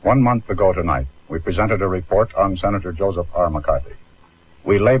1 month ago tonight, we presented a report on Senator Joseph R. McCarthy.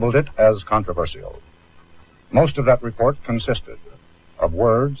 We labeled it as controversial. Most of that report consisted of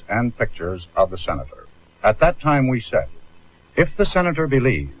words and pictures of the senator. At that time we said, if the senator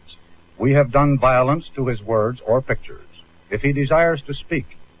believes we have done violence to his words or pictures, if he desires to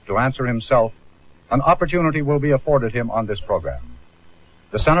speak, to answer himself, an opportunity will be afforded him on this program.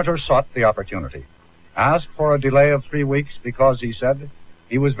 The senator sought the opportunity, asked for a delay of 3 weeks because, he said,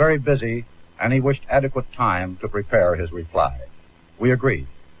 he was very busy and he wished adequate time to prepare his reply. We agreed.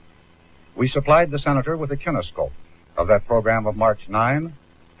 We supplied the senator with a kinescope of that program of March 9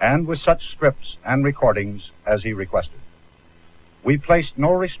 and with such scripts and recordings as he requested. We placed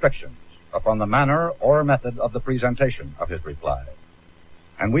no restrictions upon the manner or method of the presentation of his reply,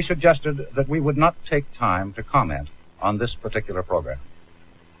 and we suggested that we would not take time to comment on this particular program.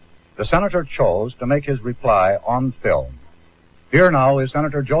 The senator chose to make his reply on film. Here now is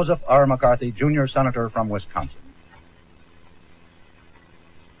Senator Joseph R. McCarthy, Jr. Senator from Wisconsin.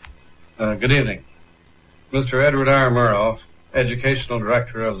 Good evening. Mr. Edward R. Murrow, Educational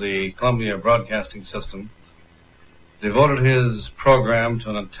Director of the Columbia Broadcasting System, devoted his program to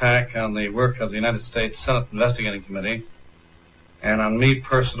an attack on the work of the United States Senate Investigating Committee and on me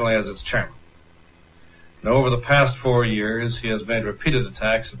personally as its chairman. Now, over the past 4 years, he has made repeated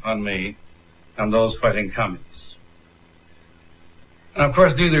attacks upon me and those fighting communists. And of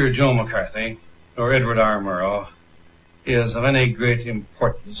course, neither Joe McCarthy nor Edward R. Murrow is of any great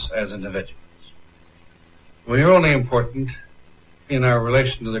importance as individuals. We are only important in our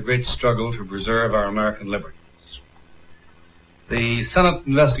relation to the great struggle to preserve our American liberties. The Senate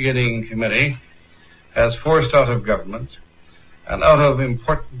Investigating Committee has forced out of government and out of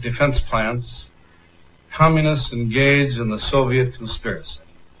important defense plants communists engaged in the Soviet conspiracy.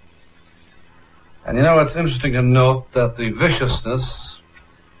 And you know, it's interesting to note that the viciousness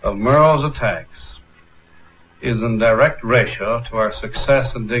of Murrow's attacks is in direct ratio to our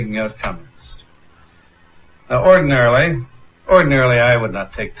success in digging out communists. Now, ordinarily I would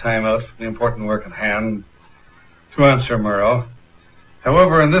not take time out from the important work at hand to answer Murrow.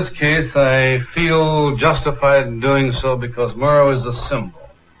 However, in this case, I feel justified in doing so because Murrow is the symbol,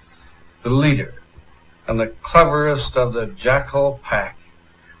 the leader, and the cleverest of the jackal pack,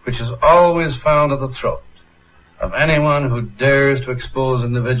 which is always found at the throat of anyone who dares to expose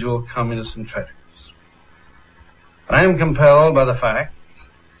individual communists and traitors. And I am compelled by the fact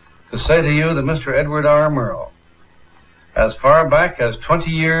to say to you that Mr. Edward R. Murrow, as far back as 20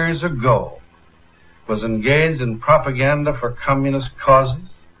 years ago, was engaged in propaganda for communist causes.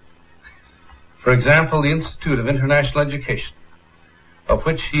 For example, the Institute of International Education, of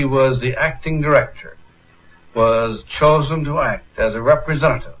which he was the acting director, was chosen to act as a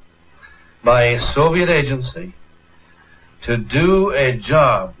representative by a Soviet agency to do a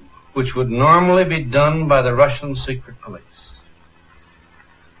job which would normally be done by the Russian secret police.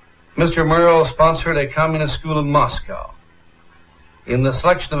 Mr. Murrow sponsored a communist school in Moscow. In the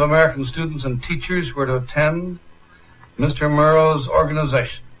selection of American students and teachers who were to attend, Mr. Murrow's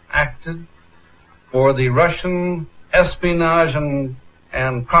organization acted for the Russian espionage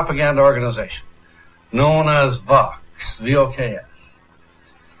and propaganda organization known as VOKS, V-O-K-S.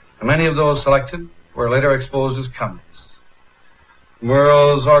 And many of those selected were later exposed as communists.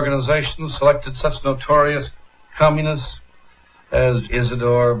 Murrow's organization selected such notorious communists as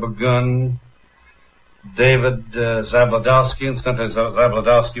Isidore Begun, David Zabludowski. Incidentally,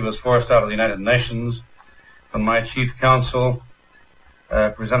 Zabludowski was forced out of the United Nations when my chief counsel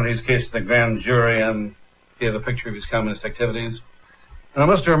presented his case to the grand jury and gave a picture of his communist activities. Now,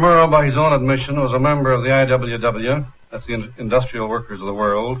 Mr. Murrow, by his own admission, was a member of the IWW, that's the Industrial Workers of the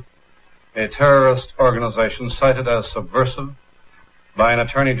World, a terrorist organization cited as subversive by an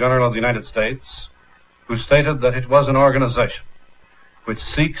Attorney General of the United States, who stated that it was an organization which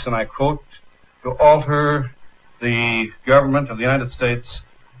seeks, and I quote, to alter the government of the United States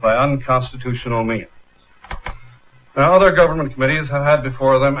by unconstitutional means. Now, other government committees have had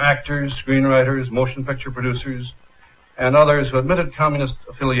before them actors, screenwriters, motion picture producers, and others who admitted communist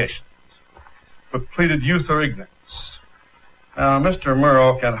affiliations, but pleaded youth or ignorance. Now, Mr.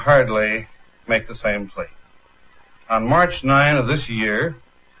 Murrow can hardly make the same plea. On March 9 of this year,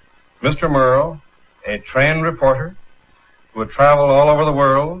 Mr. Murrow, a trained reporter who had traveled all over the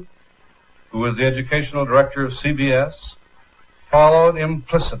world, who was the educational director of CBS, followed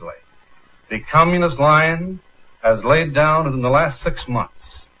implicitly the communist line as laid down in the last 6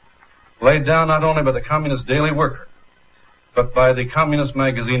 months, laid down not only by the Communist Daily Worker, but by the communist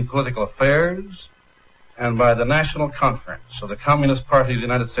magazine Political Affairs and by the National Conference of the Communist Party of the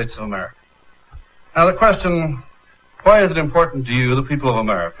United States of America. Now, the question Why is it important to you, the people of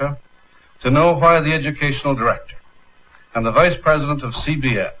America, to know why the educational director and the vice president of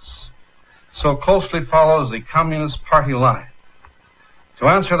CBS so closely follows the Communist Party line? To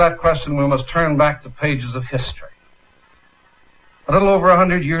answer that question, we must turn back the pages of history. A little over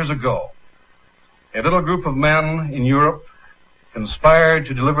 100 years ago, a little group of men in Europe conspired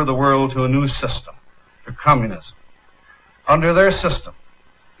to deliver the world to a new system, to communism. Under their system,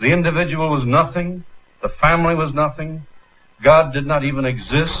 the individual was nothing, the family was nothing, God did not even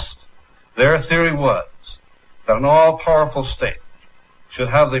exist. Their theory was that an all-powerful state should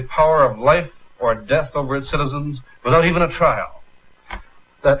have the power of life or death over its citizens without even a trial.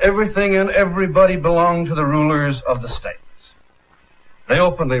 That everything and everybody belonged to the rulers of the state. They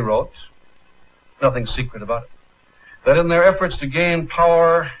openly wrote, nothing secret about it, that in their efforts to gain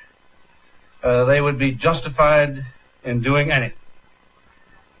power, they would be justified in doing anything.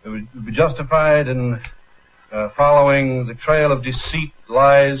 They would be justified in following the trail of deceit,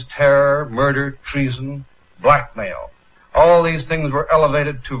 lies, terror, murder, treason, blackmail. All these things were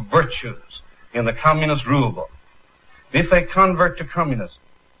elevated to virtues in the communist rule book. If a convert to communism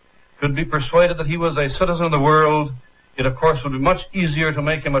could be persuaded that he was a citizen of the world, it of course would be much easier to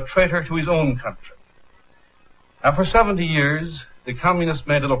make him a traitor to his own country. Now for 70 years, the communists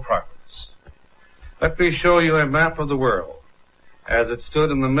made little progress. Let me show you a map of the world as it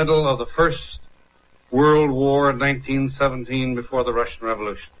stood in the middle of the First World War in 1917 before the Russian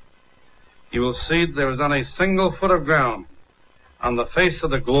Revolution. You will see that there was not a single foot of ground on the face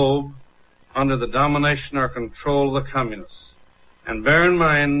of the globe under the domination or control of the communists. And bear in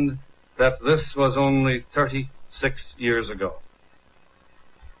mind that this was only 36 years ago.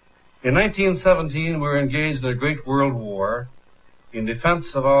 In 1917, we were engaged in a great world war in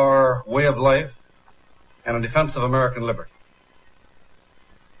defense of our way of life and in defense of American liberty.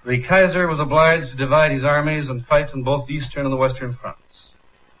 The Kaiser was obliged to divide his armies and fight on both the eastern and the western fronts.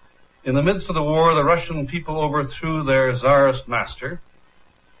 In the midst of the war, the Russian people overthrew their czarist master,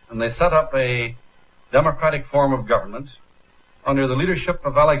 and they set up a democratic form of government under the leadership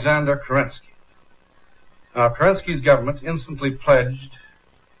of Alexander Kerensky. Now, Kerensky's government instantly pledged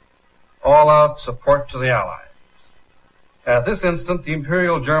all-out support to the Allies. At this instant, the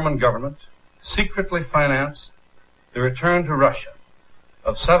Imperial German government secretly financed the return to Russia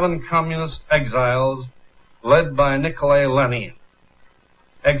of 7 communist exiles led by Nikolai Lenin,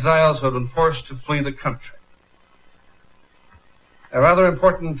 exiles who had been forced to flee the country. A rather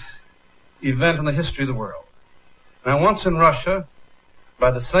important event in the history of the world. Now, once in Russia,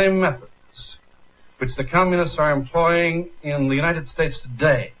 by the same methods which the communists are employing in the United States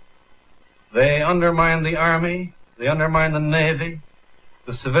today, they undermine the army, they undermine the navy,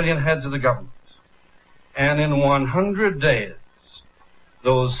 the civilian heads of the government. And in 100 days,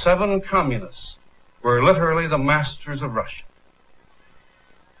 those 7 communists were literally the masters of Russia.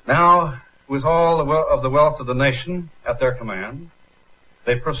 Now, with all of the wealth of the nation at their command,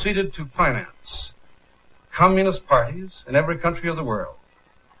 they proceeded to finance communist parties in every country of the world.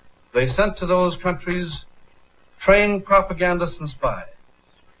 They sent to those countries trained propagandists and spies.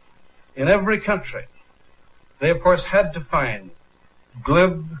 In every country, they of course had to find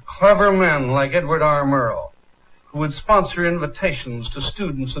glib, clever men like Edward R. Murrow, who would sponsor invitations to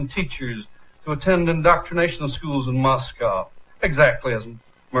students and teachers to attend indoctrination schools in Moscow, exactly as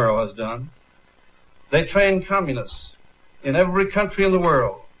Murrow has done. They trained communists in every country in the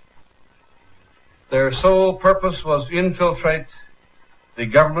world. Their sole purpose was to infiltrate the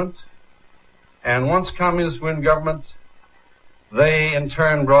government, and once communists were in government, they in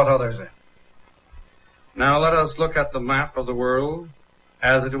turn brought others in. Now let us look at the map of the world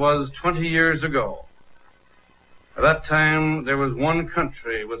as it was 20 years ago. At that time, there was one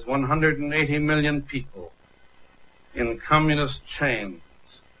country with 180 million people in communist chains.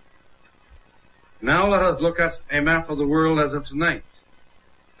 Now let us look at a map of the world as of tonight,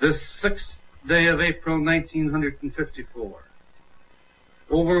 this 6th day of April, 1954.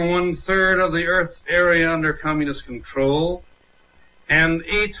 Over 1/3 of the Earth's area under communist control, and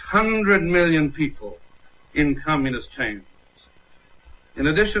 800 million people in communist chains. In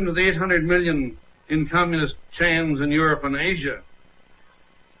addition to the 800 million in communist chains in Europe and Asia,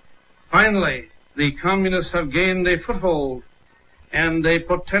 finally, the communists have gained a foothold and a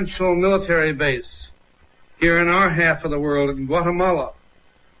potential military base here in our half of the world, in Guatemala,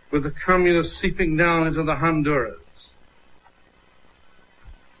 with the communists seeping down into the Honduras.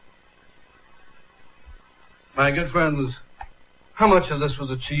 My good friends, how much of this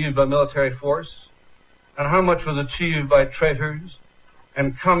was achieved by military force, and how much was achieved by traitors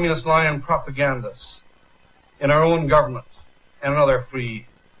and communist lying propagandists in our own government and in other free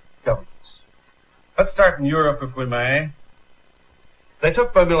governments? Let's start in Europe, if we may. They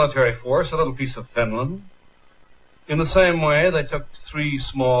took by military force a little piece of Finland. In the same way, they took 3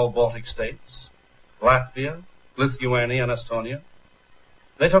 small Baltic states, Latvia, Lithuania, and Estonia.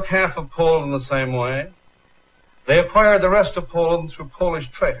 They took half of Poland the same way. They acquired the rest of Poland through Polish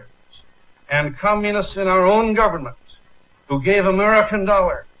traitors and communists in our own government who gave American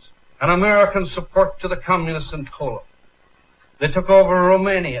dollars and American support to the communists in Poland. They took over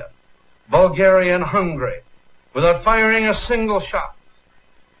Romania, Bulgaria, and Hungary without firing a single shot.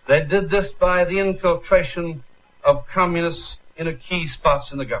 They did this by the infiltration of communists in key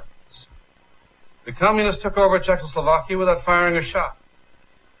spots in the governments. The communists took over Czechoslovakia without firing a shot.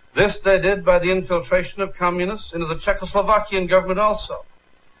 This they did by the infiltration of communists into the Czechoslovakian government also.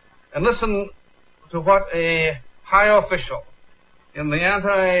 And listen to what a high official in the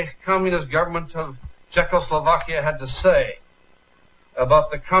anti-communist government of Czechoslovakia had to say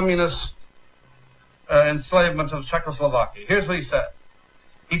about the communist enslavement of Czechoslovakia. Here's what he said.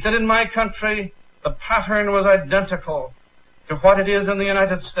 He said, in my country, the pattern was identical to what it is in the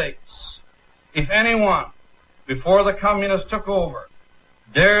United States. If anyone, before the communists took over,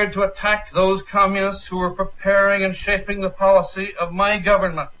 dared to attack those communists who were preparing and shaping the policy of my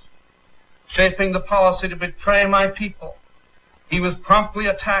government, shaping the policy to betray my people, he was promptly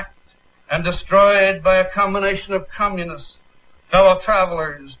attacked and destroyed by a combination of communists, fellow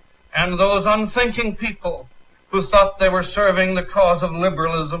travelers, and those unthinking people who thought they were serving the cause of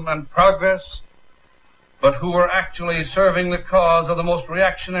liberalism and progress, but who were actually serving the cause of the most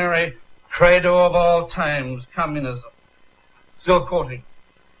reactionary credo of all times, communism. Still quoting,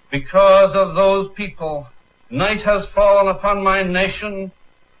 because of those people, night has fallen upon my nation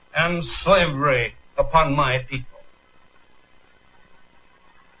and slavery upon my people.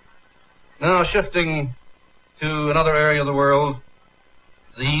 Now shifting to another area of the world,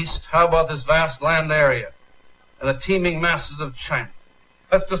 the East, how about this vast land area and the teeming masses of China?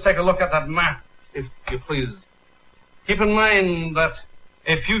 Let's just take a look at that map, if you please. Keep in mind that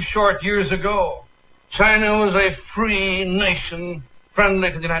a few short years ago, China was a free nation friendly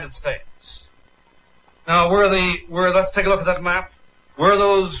to the United States. Now, let's take a look at that map. Were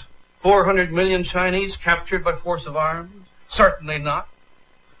those 400 million Chinese captured by force of arms? Certainly not.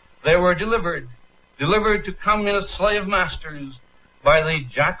 They were delivered to communist slave masters by the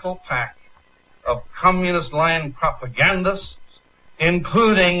jackal pack of communist line propagandists,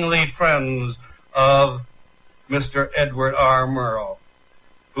 including the friends of Mr. Edward R. Murrow,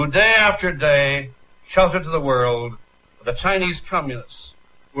 who day after day shouted to the world that the Chinese communists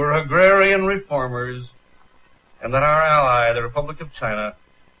were agrarian reformers and that our ally, the Republic of China,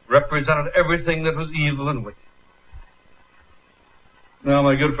 represented everything that was evil and wicked. Now,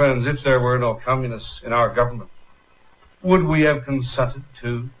 my good friends, if there were no communists in our government, would we have consented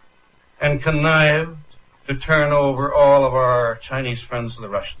to and connived to turn over all of our Chinese friends to the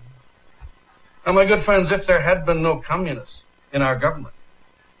Russians? Now, my good friends, if there had been no communists in our government,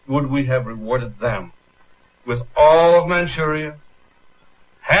 would we have rewarded them with all of Manchuria,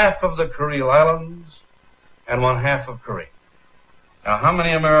 half of the Kuril Islands, and 1/2 of Korea? Now, how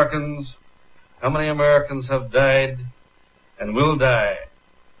many Americans have died and will die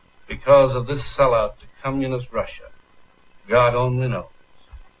because of this sellout to communist Russia? God only knows.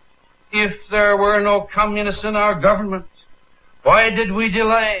 If there were no communists in our government, why did we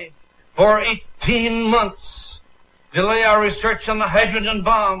delay for 18 months, delay our research on the hydrogen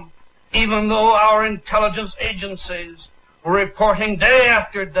bomb, even though our intelligence agencies were reporting day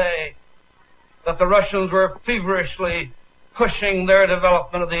after day that the Russians were feverishly pushing their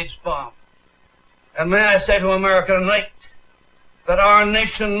development of the H-bomb? And may I say to America tonight that our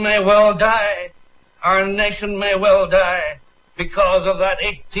nation may well die. Our nation may well die because of that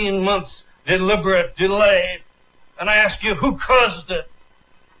 18 months deliberate delay. And I ask you, who caused it?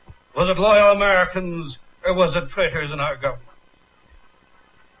 Was it loyal Americans or was it traitors in our government?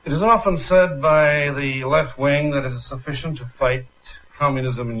 It is often said by the left wing that it is sufficient to fight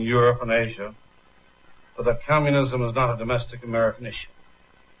communism in Europe and Asia, but that communism is not a domestic American issue.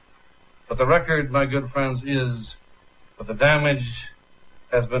 But the record, my good friends, is that the damage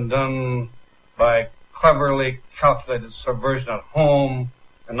has been done by cleverly calculated subversion at home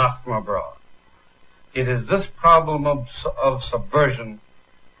and not from abroad. It is this problem of subversion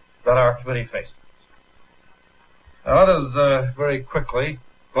that our committee faces. Now, let us very quickly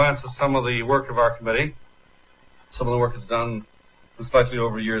glance at some of the work of our committee. Some of the work is done in slightly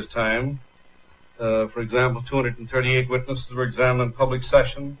over a year's time. For example, 238 witnesses were examined in public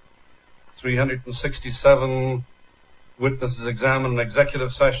session, 367 witnesses examined in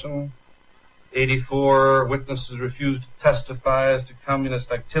executive session, 84 witnesses refused to testify as to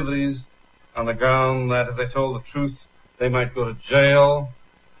communist activities, on the ground that if they told the truth, they might go to jail.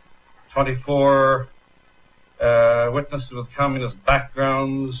 24 witnesses with communist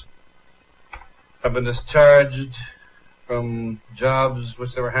backgrounds have been discharged from jobs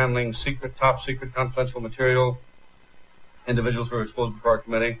which they were handling secret, top secret, confidential material. Individuals who were exposed before our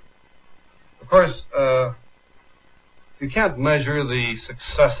committee. Of course, you can't measure the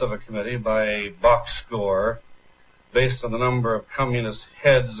success of a committee by a box score based on the number of communist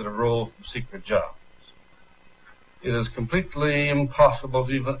heads that have rolled from secret jobs. It is completely impossible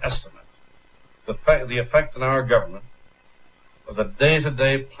to even estimate the effect on our government of the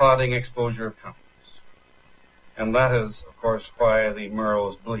day-to-day plotting exposure of communists. And that is, of course, why the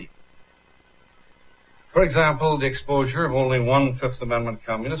Murrows bleed. For example, the exposure of only one Fifth Amendment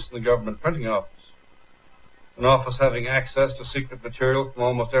communist in the government printing office, an office having access to secret material from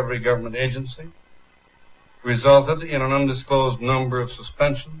almost every government agency, resulted in an undisclosed number of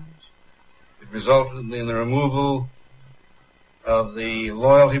suspensions. It resulted in the removal of the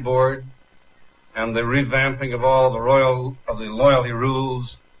loyalty board and the revamping of all the loyalty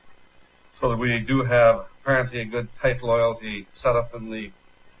rules, so that we do have apparently a good tight loyalty set up in the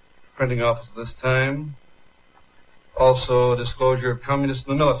printing office at this time. Also, disclosure of communists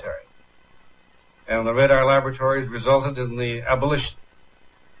in the military. And the radar laboratories resulted in the abolition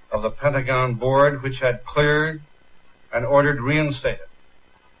of the Pentagon board, which had cleared and ordered reinstated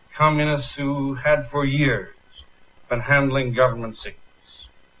communists who had for years been handling government secrets.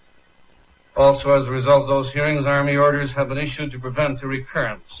 Also, as a result of those hearings, Army orders have been issued to prevent a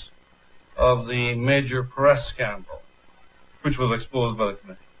recurrence of the major press scandal, which was exposed by the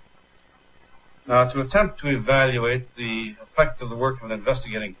committee. Now, to attempt to evaluate the effect of the work of an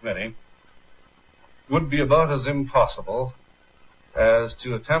investigating committee would be about as impossible as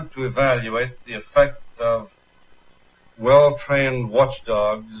to attempt to evaluate the effect of well-trained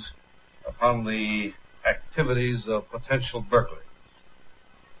watchdogs upon the activities of potential burglars.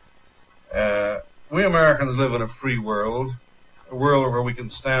 We Americans live in a free world, a world where we can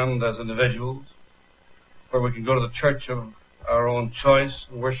stand as individuals, where we can go to the church of our own choice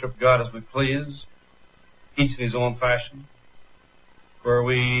and worship God as we please, each in his own fashion, where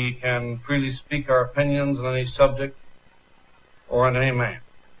we can freely speak our opinions on any subject or on any man.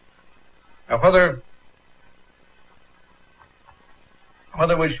 Now, whether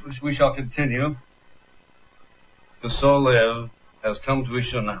we shall continue to so live has come to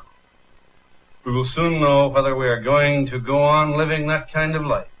issue now. We will soon know whether we are going to go on living that kind of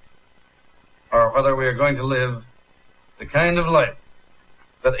life, or whether we are going to live the kind of life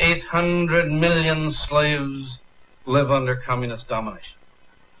that 800 million slaves live under communist domination.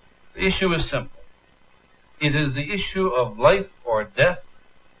 The issue is simple. It is the issue of life or death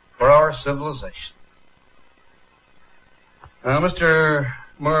for our civilization. Now, Mr.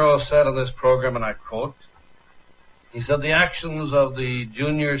 Murrow said on this program, and I quote, he said, the actions of the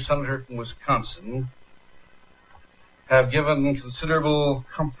junior senator from Wisconsin have given considerable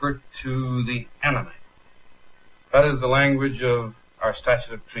comfort to the enemy. That is the language of our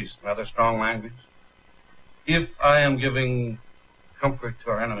statute of treason, rather strong language. If I am giving comfort to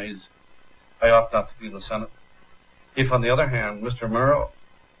our enemies, I ought not to be in the Senate. If, on the other hand, Mr. Murrow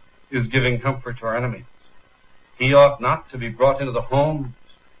is giving comfort to our enemies, he ought not to be brought into the homes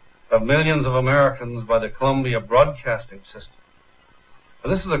of millions of Americans by the Columbia Broadcasting System. Now,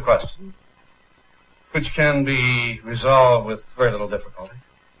 this is a question which can be resolved with very little difficulty.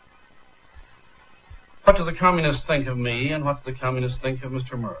 What do the communists think of me, and what do the communists think of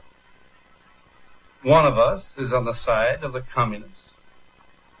Mr. Murrow? One of us is on the side of the communists.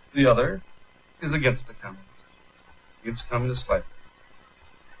 The other is against the communists, against communist life.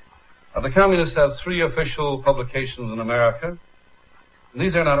 Now, the communists have 3 official publications in America.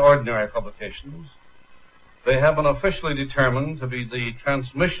 These are not ordinary publications. They have been officially determined to be the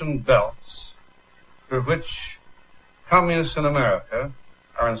transmission belts through which communists in America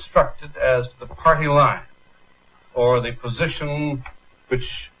are instructed as to the party line, or the position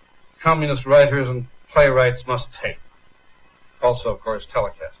which communist writers and playwrights must take. Also, of course,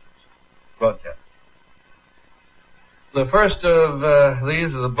 telecasters, broadcasters. The first of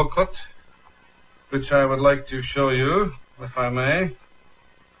these is a booklet, which I would like to show you, if I may.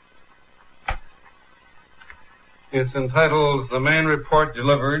 It's entitled The Main Report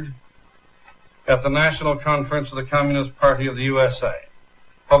Delivered at the National Conference of the Communist Party of the USA,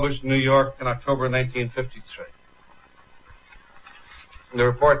 published in New York in October 1953. The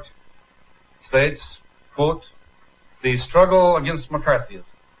report states, quote, the struggle against McCarthyism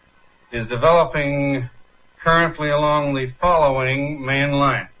is developing currently along the following main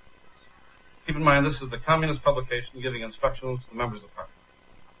line. Keep in mind, this is the communist publication giving instructions to the members of the party.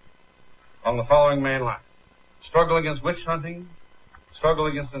 on the following main line: struggle against witch hunting, struggle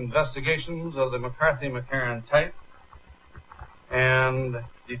against investigations of the McCarthy-McCarran type, and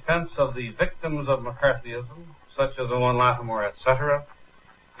defense of the victims of McCarthyism, such as Owen Lattimore, etc.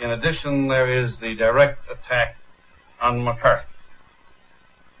 In addition, there is the direct attack on McCarthy.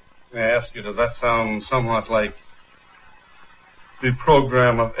 May I ask you, does that sound somewhat like the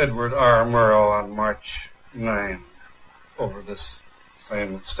program of Edward R. Murrow on March 9 over this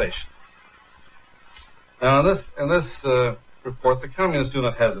same station? Now, in this report, the communists do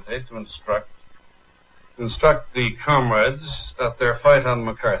not hesitate to instruct the comrades that their fight on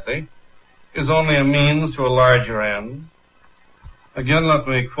McCarthy is only a means to a larger end. Again, let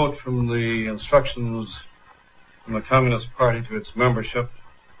me quote from the instructions from the Communist Party to its membership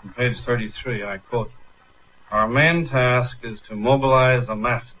on page 33. I quote, "Our main task is to mobilize the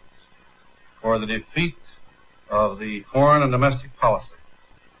masses for the defeat of the foreign and domestic policy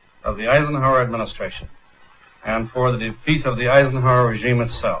of the Eisenhower administration and for the defeat of the Eisenhower regime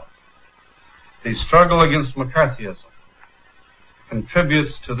itself. The struggle against McCarthyism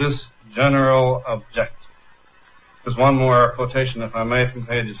contributes to this general objective." There's one more quotation, if I may, from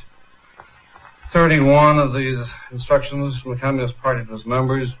page 31 of these instructions from the Communist Party to its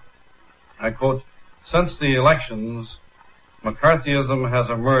members. I quote, "Since the elections, McCarthyism has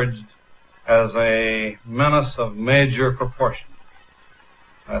emerged as a menace of major proportions."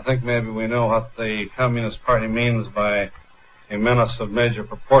 I think maybe we know what the Communist Party means by a menace of major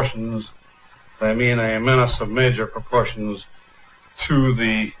proportions. They mean a menace of major proportions to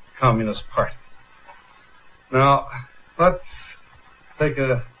the Communist Party. Now, let's take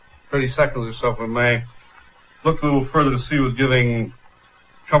 30 seconds or so, if we may, look a little further to see who's giving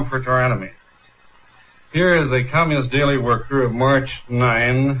comfort to our enemies. Here is a Communist Daily Worker of March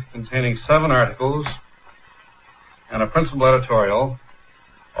 9, containing 7 articles and a principal editorial,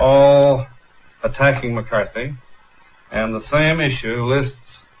 all attacking McCarthy, and the same issue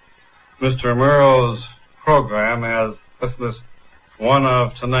lists Mr. Murrow's program as, listen to this, one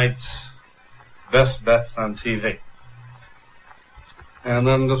of tonight's best bets on TV. And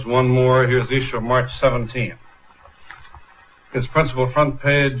then just one more. Here's the issue of March 17. Its principal front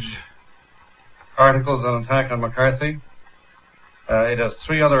page articles on attack on McCarthy. It has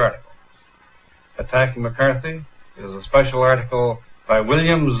 3 other articles attacking McCarthy. It is a special article by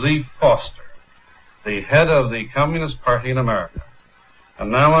William Z. Foster, the head of the Communist Party in America, and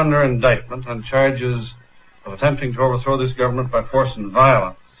now under indictment on charges of attempting to overthrow this government by force and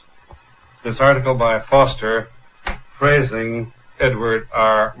violence. This article by Foster praising Edward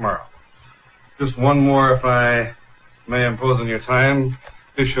R. Murrow. Just one more, if I may impose on your time.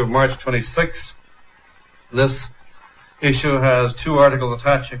 Issue of March 26. This issue has 2 articles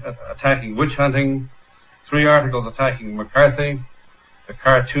attacking witch hunting, 3 articles attacking McCarthy, a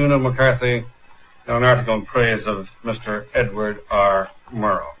cartoon of McCarthy, and an article in praise of Mr. Edward R.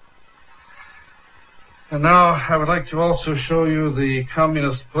 Murrow. And now I would like to also show you the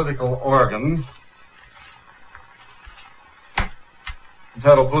communist political organ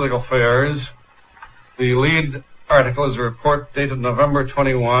entitled Political Affairs. The lead article is a report dated November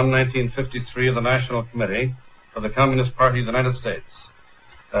 21, 1953 of the National Committee of the Communist Party of the United States,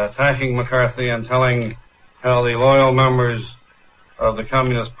 attacking McCarthy and telling how the loyal members of the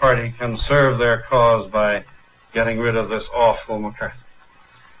Communist Party can serve their cause by getting rid of this awful McCarthy.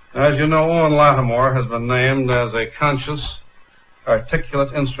 Now, as you know, Owen Lattimore has been named as a conscious,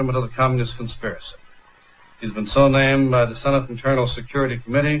 articulate instrument of the communist conspiracy. He's been so named by the Senate Internal Security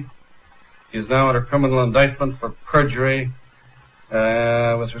Committee. He is now under criminal indictment for perjury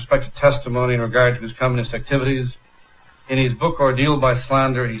with respect to testimony in regard to his communist activities. In his book, Ordeal by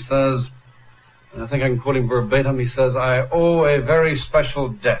Slander, he says, and I think I can quote him verbatim, he says, "I owe a very special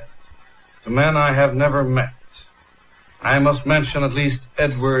debt to men I have never met. I must mention at least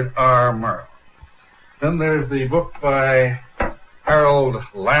Edward R. Murrow." Then there's the book by Harold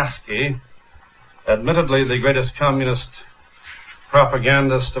Lasky, admittedly the greatest communist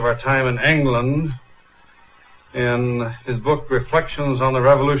propagandist of our time in England. In his book, Reflections on the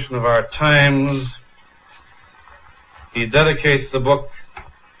Revolution of Our Times, he dedicates the book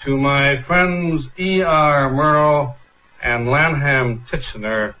to my friends E.R. Murrow and Lanham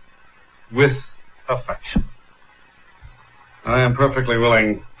Titchener with affection. I am perfectly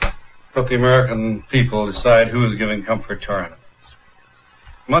willing to let the American people decide who is giving comfort to our enemies.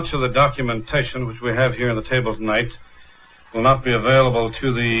 Much of the documentation which we have here on the table tonight will not be available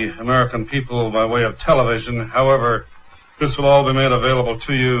to the American people by way of television. However, this will all be made available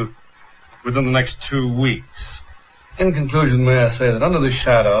to you within the next 2 weeks. In conclusion, may I say that under the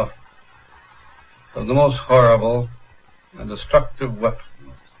shadow of the most horrible and destructive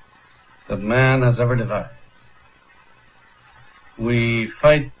weapons that man has ever devised. We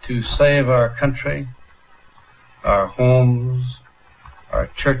fight to save our country, our homes, our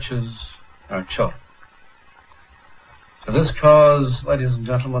churches, our children. To this cause, ladies and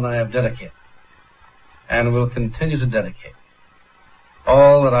gentlemen, I have dedicated and will continue to dedicate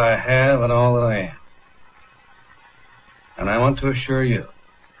all that I have and all that I am. And I want to assure you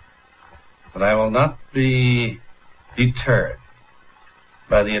that I will not be deterred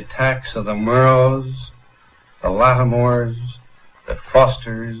by the attacks of the Murrows, the Lattimores, the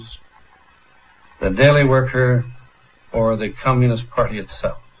Fosters, the Daily Worker, or the Communist Party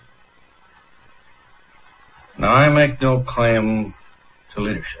itself. Now, I make no claim to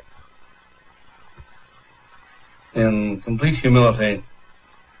leadership. In complete humility,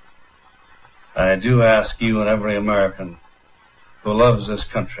 I do ask you and every American who loves this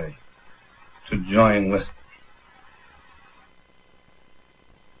country to join with me.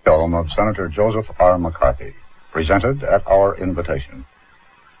 Film of Senator Joseph R. McCarthy, presented at our invitation.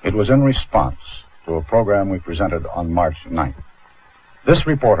 It was in response to a program we presented on March 9th. This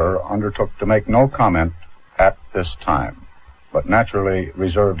reporter undertook to make no comment at this time, but naturally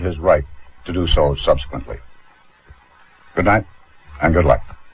reserved his right to do so subsequently. Good night, and good luck.